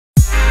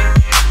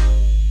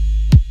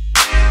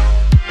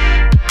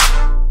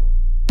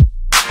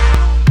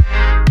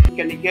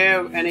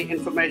give any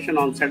information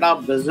on set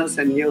up business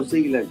in New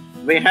Zealand.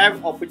 We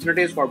have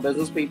opportunities for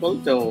business people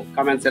to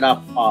come and set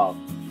up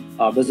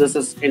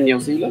businesses in New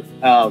Zealand.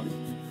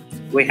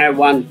 We have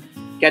one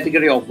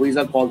category of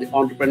visa called the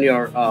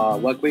entrepreneur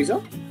work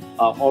visa,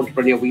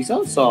 entrepreneur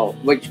visa, so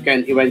which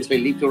can eventually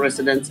lead to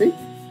residency.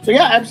 So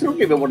yeah,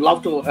 absolutely, we would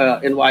love to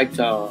invite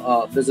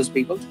business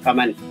people to come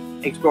and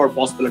explore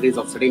possibilities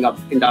of setting up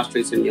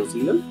industries in New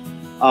Zealand.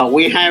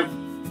 We have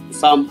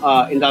some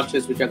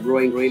industries which are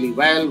growing really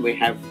well. We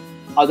have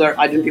other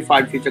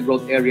identified future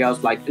growth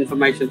areas like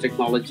information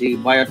technology,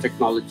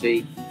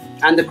 biotechnology,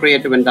 and the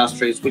creative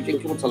industries, which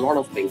includes a lot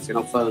of things,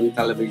 film,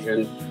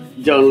 television,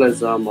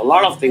 journalism. A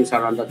lot of things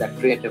are under that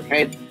creative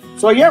head.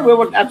 So yeah, we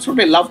would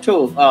absolutely love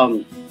to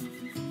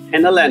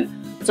handle, and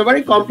it's a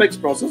very complex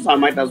process. I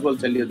might as well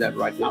tell you that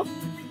right now.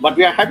 But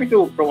we are happy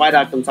to provide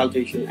our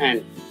consultation.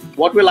 And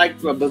what we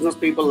like to business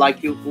people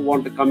like you who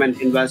want to come and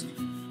invest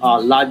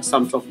large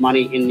sums of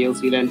money in New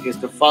Zealand is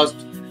to first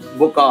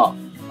book a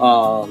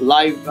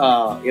live,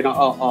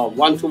 a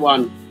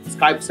one-to-one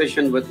Skype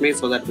session with me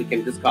so that we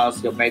can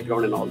discuss your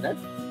background and all that.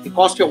 It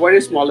costs you a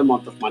very small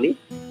amount of money.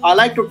 I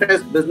like to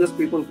test business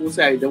people who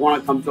say they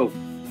want to come to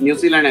New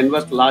Zealand and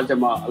invest a large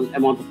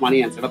amount of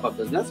money and set up a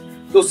business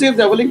to see if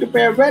they're willing to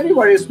pay a very,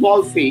 very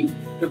small fee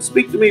to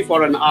speak to me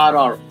for an hour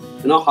or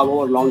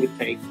however long it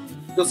takes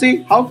to see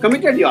how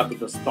committed you are to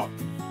this thought.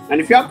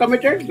 And if you are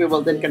committed, we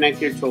will then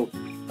connect you to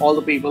all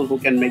the people who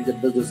can make the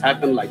business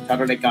happen, like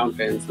chartered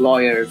accountants,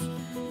 lawyers,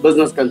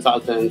 business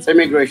consultants,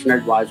 immigration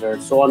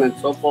advisors, so on and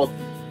so forth,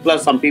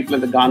 plus some people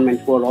in the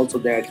government who are also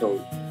there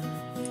to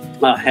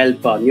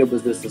help new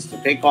businesses to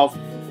take off.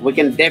 We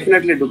can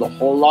definitely do the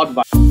whole lot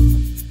by